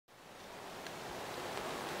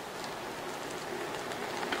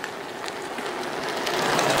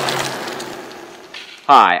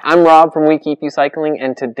Hi, I'm Rob from We Keep You Cycling,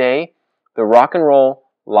 and today the Rock and Roll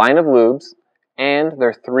line of lubes and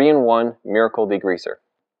their 3-in-1 Miracle Degreaser.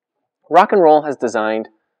 Rock and Roll has designed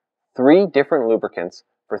 3 different lubricants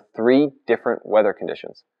for 3 different weather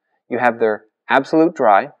conditions. You have their Absolute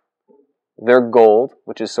Dry, their Gold,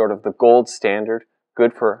 which is sort of the gold standard,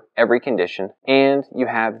 good for every condition, and you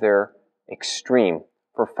have their Extreme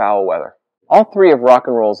for foul weather. All 3 of Rock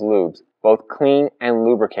and Roll's lubes both clean and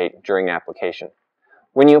lubricate during application.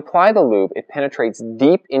 When you apply the lube, it penetrates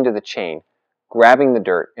deep into the chain, grabbing the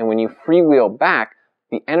dirt, and when you freewheel back,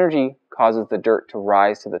 the energy causes the dirt to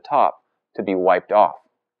rise to the top to be wiped off.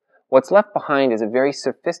 What's left behind is a very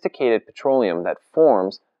sophisticated petroleum that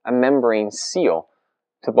forms a membrane seal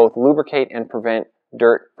to both lubricate and prevent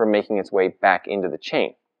dirt from making its way back into the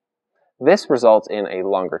chain. This results in a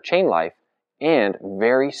longer chain life and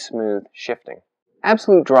very smooth shifting.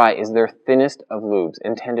 Absolute Dry is their thinnest of lubes,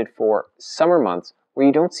 intended for summer months where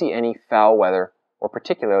you don't see any foul weather or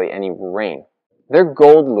particularly any rain. Their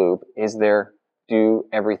Gold lube is their do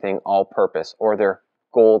everything all-purpose, or their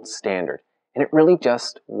gold standard, and it really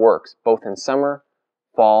just works both in summer,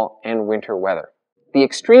 fall, and winter weather. The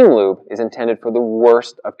Extreme lube is intended for the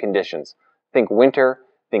worst of conditions. Think winter,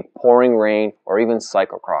 think pouring rain, or even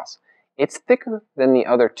cyclocross. It's thicker than the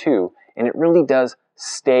other 2, and it really does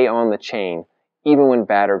stay on the chain even when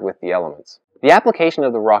battered with the elements. The application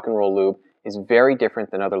of the Rock and Roll lube is very different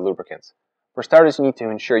than other lubricants. For starters, you need to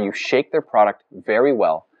ensure you shake their product very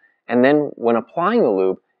well, and then when applying the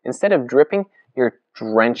lube, instead of dripping, you're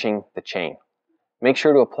drenching the chain. Make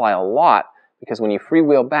sure to apply a lot, because when you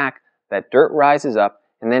freewheel back, that dirt rises up,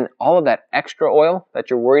 and then all of that extra oil that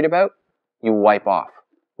you're worried about, you wipe off,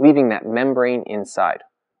 leaving that membrane inside.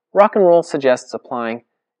 Rock and Roll suggests applying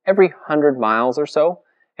every 100 miles or so,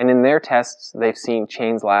 and in their tests, they've seen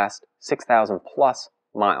chains last 6,000 plus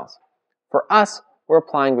miles. For us, we're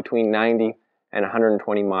applying between 90 and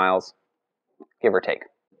 120 miles, give or take.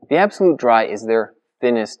 The Absolute Dry is their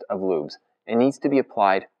thinnest of lubes and needs to be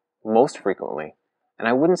applied most frequently. And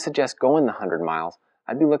I wouldn't suggest going the 100 miles.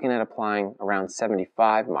 I'd be looking at applying around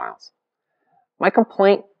 75 miles. My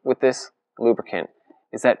complaint with this lubricant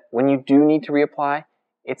is that when you do need to reapply,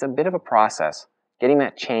 it's a bit of a process, getting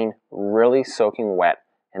that chain really soaking wet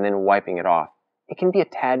and then wiping it off. It can be a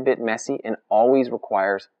tad bit messy and always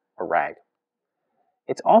requires a rag.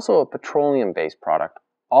 It's also a petroleum-based product.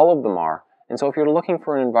 All of them are, and so if you're looking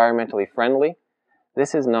for an environmentally friendly,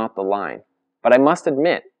 this is not the line. But I must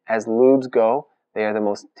admit, as lubes go, they are the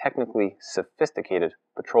most technically sophisticated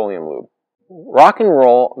petroleum lube. Rock and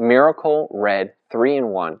Roll Miracle Red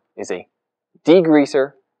 3-in-1 is a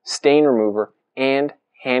degreaser, stain remover, and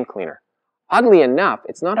hand cleaner. Oddly enough,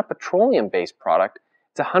 it's not a petroleum-based product.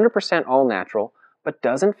 It's 100% all natural, but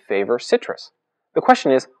doesn't favor citrus. The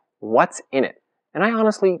question is, what's in it? And I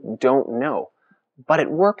honestly don't know, but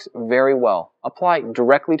it works very well. Apply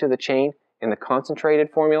directly to the chain in the concentrated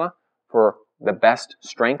formula for the best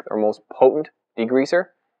strength or most potent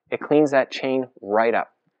degreaser. It cleans that chain right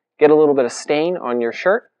up. Get a little bit of stain on your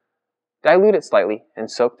shirt, dilute it slightly,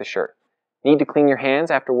 and soak the shirt. Need to clean your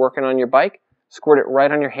hands after working on your bike? Squirt it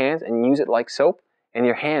right on your hands and use it like soap, and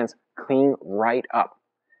your hands clean right up.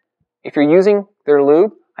 If you're using their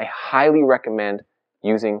lube, I highly recommend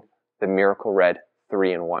using the Miracle Red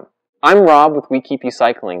 3-in-1. I'm Rob with We Keep You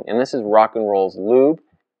Cycling, and this is Rock and Roll's lube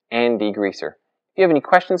and degreaser. If you have any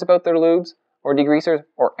questions about their lubes or degreasers,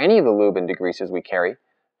 or any of the lube and degreasers we carry,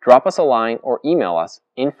 drop us a line or email us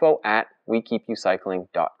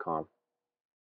info@wekeepyoucycling.com.